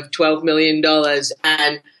paperweight of $12 million,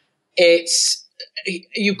 and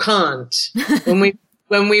you can't.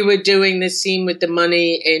 When we were doing the scene with the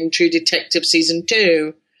money in True Detective season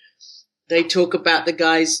 2, they talk about the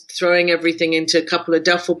guys throwing everything into a couple of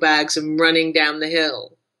duffel bags and running down the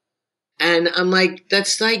hill. And I'm like,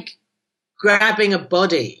 that's like grabbing a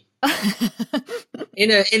body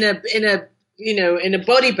in a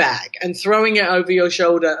body bag and throwing it over your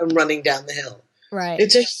shoulder and running down the hill. Right.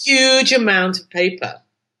 It's a huge amount of paper.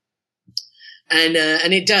 And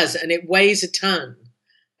it does, and it weighs a ton.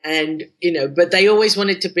 And, but they always want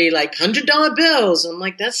it to be like $100 bills. I'm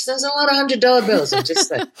like, that's a lot of $100 bills. I'm just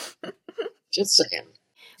saying. Just saying.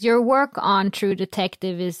 Your work on True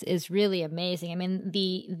Detective is really amazing. I mean,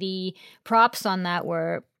 the props on that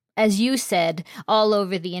were, as you said, all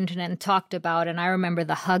over the internet and talked about, and I remember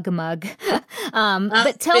the hug mug.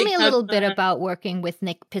 But tell me a little bit about working with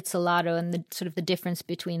Nic Pizzolatto and the sort of the difference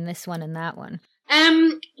between this one and that one.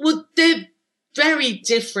 Well, they're very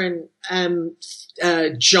different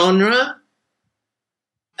genre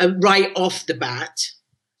right off the bat.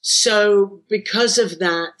 So because of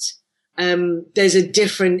that, there's a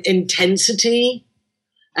different intensity.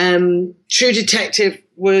 True Detective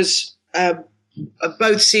was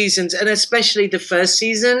both seasons, and especially the first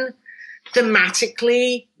season,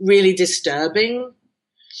 thematically really disturbing.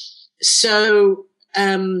 So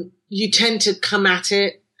you tend to come at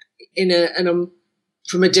it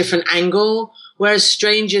from a different angle, whereas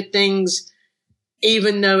Stranger Things,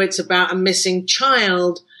 even though it's about a missing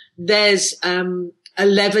child, there's a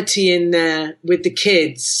levity in there with the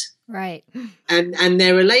kids, right, and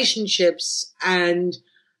their relationships, and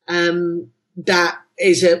that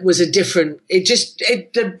was a different.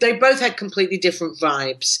 They both had completely different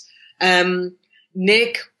vibes.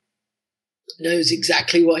 Nick knows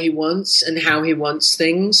exactly what he wants and how he wants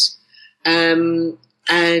things, and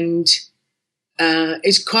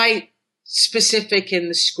is quite specific in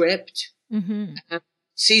the script. Mm-hmm.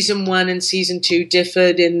 Season 1 and season 2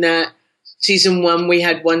 differed in that season 1 we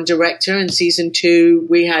had 1 director, and season 2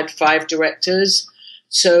 we had 5 directors.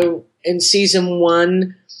 So in season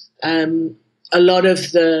 1, a lot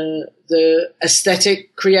of the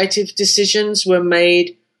aesthetic creative decisions were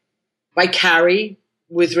made by Carrie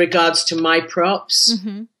with regards to my props.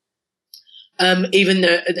 Mm-hmm.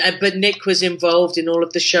 But Nick was involved in all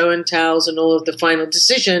of the show and tells and all of the final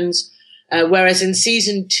decisions. Whereas in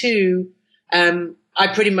season 2, I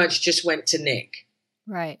pretty much just went to Nick.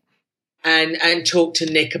 Right. And talked to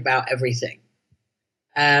Nick about everything.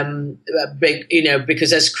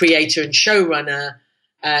 Because as creator and showrunner,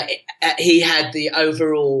 he had the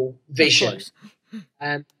overall vision.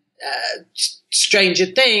 Stranger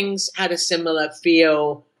Things had a similar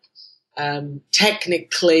feel,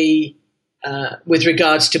 technically, with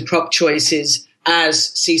regards to prop choices,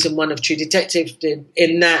 as season 1 of True Detective did,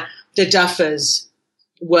 in that the Duffers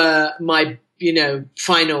were my,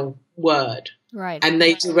 final word. Right. And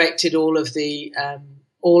they directed all of the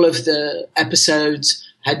episodes,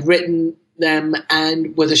 had written them,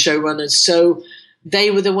 and were the showrunners. So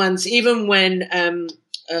they were the ones, even when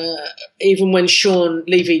Sean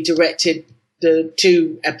Levy directed the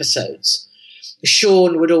 2 episodes,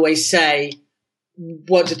 Sean would always say,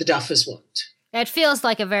 what do the Duffers want? It feels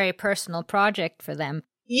like a very personal project for them.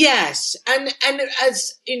 Yes. And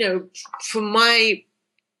as, from my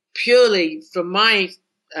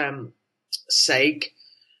sake,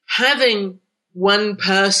 having one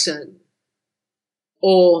person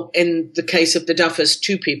or in the case of the Duffers,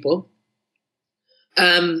 2 people,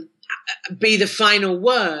 be the final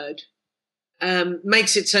word,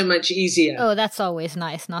 makes it so much easier. Oh, that's always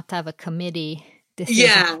nice, not to have a committee decision.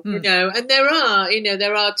 Yeah, and there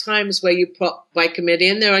are times where you prop by committee,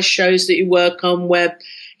 and there are shows that you work on where,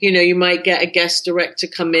 you might get a guest director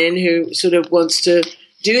come in who sort of wants to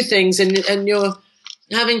do things, and you're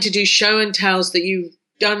having to do show and tells that you've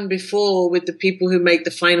done before with the people who make the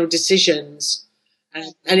final decisions.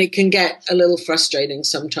 And it can get a little frustrating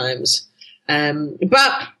sometimes.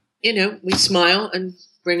 But, we smile and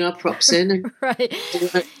bring our props in and right.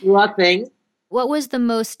 do our thing. What was the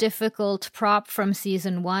most difficult prop from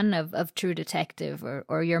season 1 of True Detective, or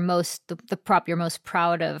the prop you're most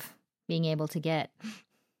proud of being able to get?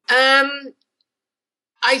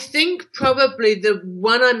 I think probably the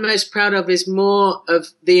one I'm most proud of is more of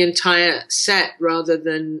the entire set rather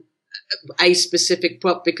than a specific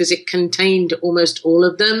prop, because it contained almost all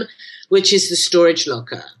of them, which is the storage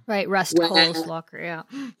locker. Right, Rust Cole's locker, yeah.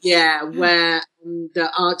 Yeah, where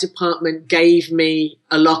the art department gave me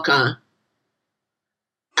a locker,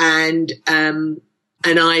 and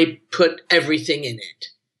I put everything in it.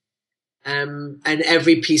 And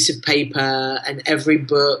every piece of paper and every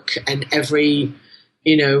book and every,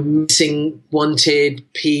 missing wanted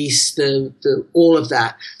piece, the all of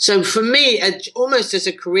that. So for me, almost as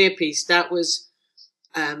a career piece, that was,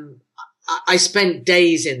 I spent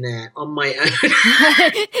days in there on my own.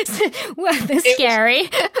 Well, that's scary.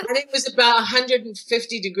 And it was about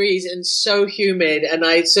 150 degrees and so humid. And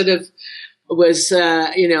I sort of was,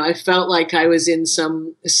 I felt like I was in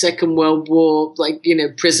some Second World War,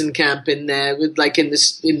 prison camp in there with in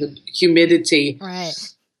the humidity. Right.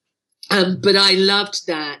 But I loved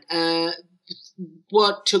that.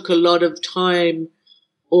 What took a lot of time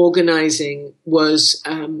organizing was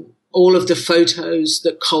all of the photos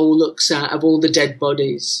that Cole looks at of all the dead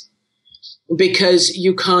bodies, because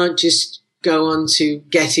you can't just go on to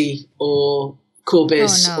Getty or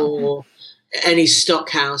Corbis or any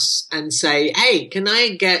stockhouse and say, hey, can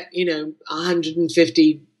I get,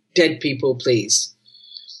 150 dead people, please?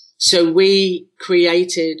 So we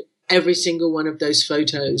created every single one of those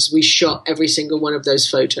photos. We shot every single one of those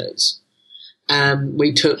photos.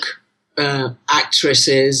 We took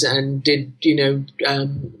actresses and did,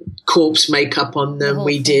 corpse makeup on them.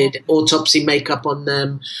 We did autopsy makeup on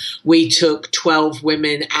them. We took 12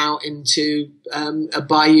 women out into a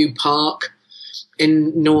bayou park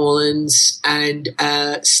in New Orleans and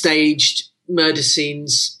staged murder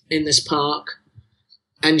scenes in this park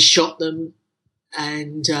and shot them.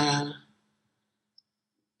 And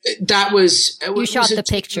that was... You shot the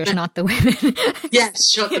pictures, not the women. Yes,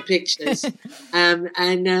 shot the pictures. And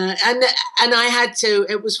I had to...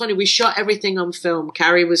 It was funny. We shot everything on film.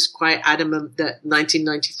 Carrie was quite adamant that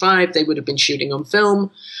 1995 they would have been shooting on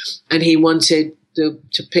film, and he wanted the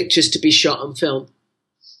pictures to be shot on film.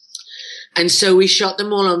 And so we shot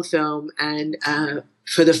them all on film, and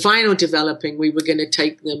for the final developing, we were going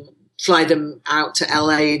to fly them out to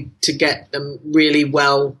LA to get them really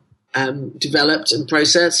well developed and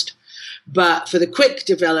processed. But for the quick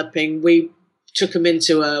developing, we took them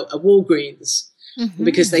into a Walgreens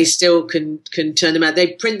because they still can turn them out.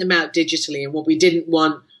 They print them out digitally, and what we didn't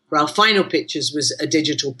want for our final pictures was a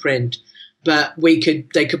digital print, but they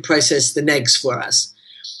could process the negs for us.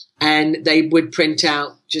 And they would print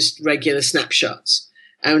out just regular snapshots.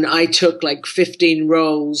 And I took 15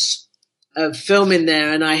 rolls of film in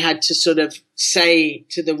there, and I had to sort of say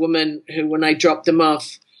to the woman who, when I dropped them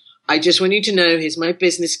off, I just want you to know, here's my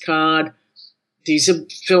business card. These are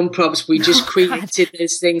film props. We just created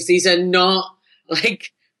these things. These are not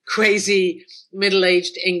crazy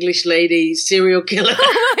middle-aged English lady serial killer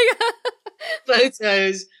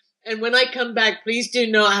photos. And when I come back, please do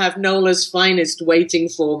not have Nola's finest waiting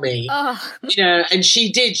for me. Oh. And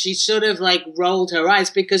she did. She sort of rolled her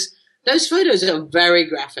eyes because those photos are very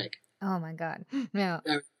graphic. Oh my God. Yeah.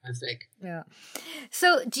 Very graphic. Yeah.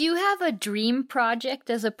 So do you have a dream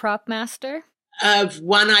project as a prop master? Of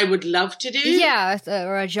one I would love to do? Yeah.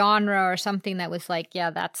 Or a genre or something that was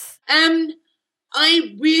that's...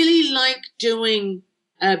 I really like doing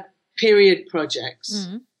period projects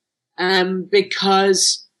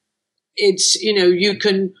because it's, you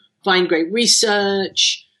can find great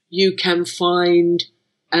research, you can find,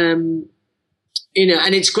 and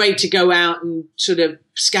it's great to go out and sort of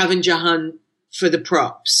scavenger hunt for the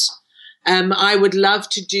props. I would love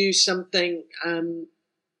to do something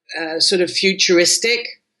sort of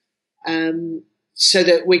futuristic so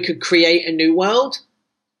that we could create a new world,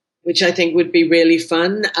 which I think would be really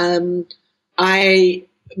fun. I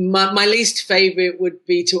my least favorite would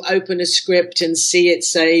be to open a script and see it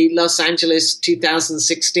say Los Angeles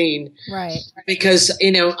 2016. Right. Because,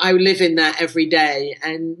 I live in that every day,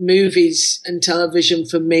 and movies and television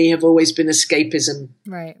for me have always been escapism.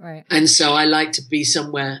 Right. And so I like to be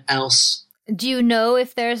somewhere else. Do you know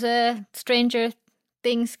if there's a Stranger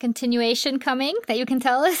Things continuation coming that you can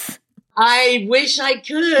tell us? I wish I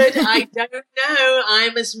could. I don't know.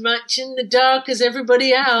 I'm as much in the dark as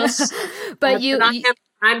everybody else. But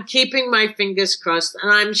I'm keeping my fingers crossed,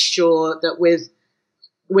 and I'm sure that with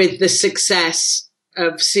the success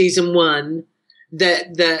of season 1,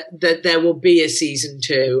 that there will be a season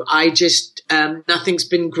 2. I just nothing's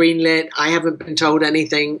been greenlit. I haven't been told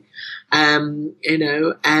anything, and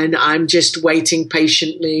I'm just waiting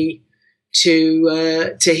patiently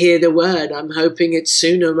to hear the word. I'm hoping it's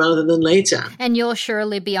sooner rather than later. And you'll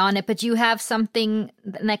surely be on it. But do you have something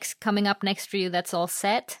coming up next for you that's all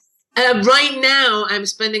set? Right now, I'm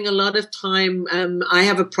spending a lot of time. I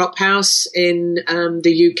have a prop house in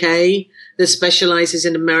the UK that specializes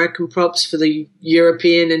in American props for the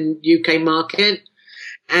European and UK market.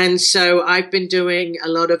 And so I've been doing a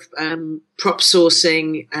lot of prop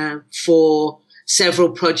sourcing for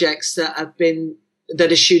several projects that are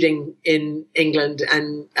shooting in England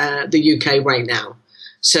and the UK right now.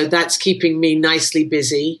 So that's keeping me nicely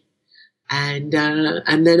busy. And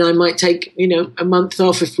then I might take, a month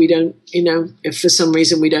off if we don't, if for some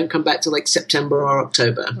reason we don't come back till like September or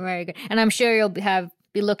October. Very good. And I'm sure you'll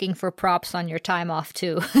be looking for props on your time off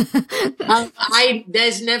too.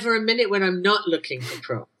 There's never a minute when I'm not looking for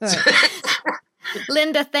props. Right.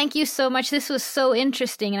 Linda, thank you so much. This was so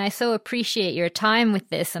interesting, and I so appreciate your time with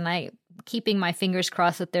this, and I keeping my fingers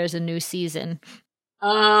crossed that there's a new season.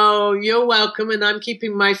 Oh, you're welcome. And I'm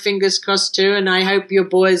keeping my fingers crossed too. And I hope your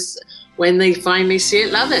boys, when they finally see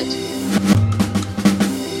it, love it.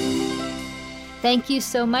 Thank you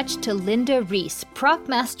so much to Linda Reese, prop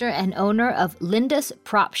master and owner of Linda's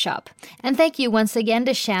Prop Shop. And thank you once again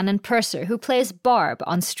to Shannon Purser, who plays Barb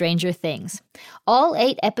on Stranger Things. All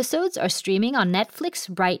 8 episodes are streaming on Netflix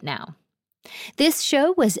right now. This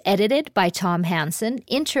show was edited by Tom Hansen,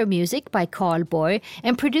 intro music by Carl Boy,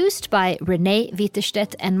 and produced by Renee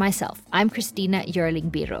Witterstedt and myself. I'm Christina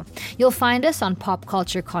Yerling-Biro. You'll find us on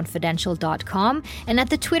popcultureconfidential.com and at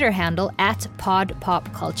the Twitter handle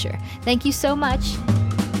 @podpopculture. Thank you so much.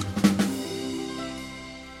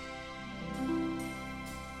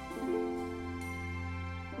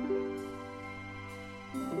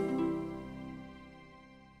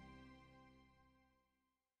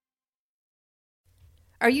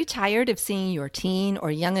 Are you tired of seeing your teen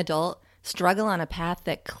or young adult struggle on a path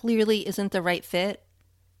that clearly isn't the right fit?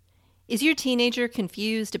 Is your teenager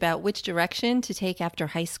confused about which direction to take after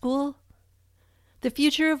high school? The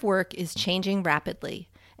future of work is changing rapidly,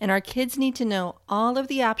 and our kids need to know all of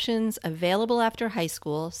the options available after high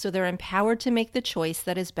school so they're empowered to make the choice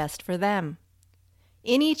that is best for them.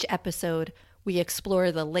 In each episode, we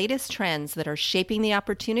explore the latest trends that are shaping the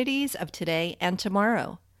opportunities of today and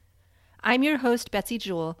tomorrow. I'm your host, Betsy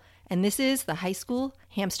Jewell, and this is the High School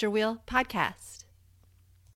Hamster Wheel Podcast.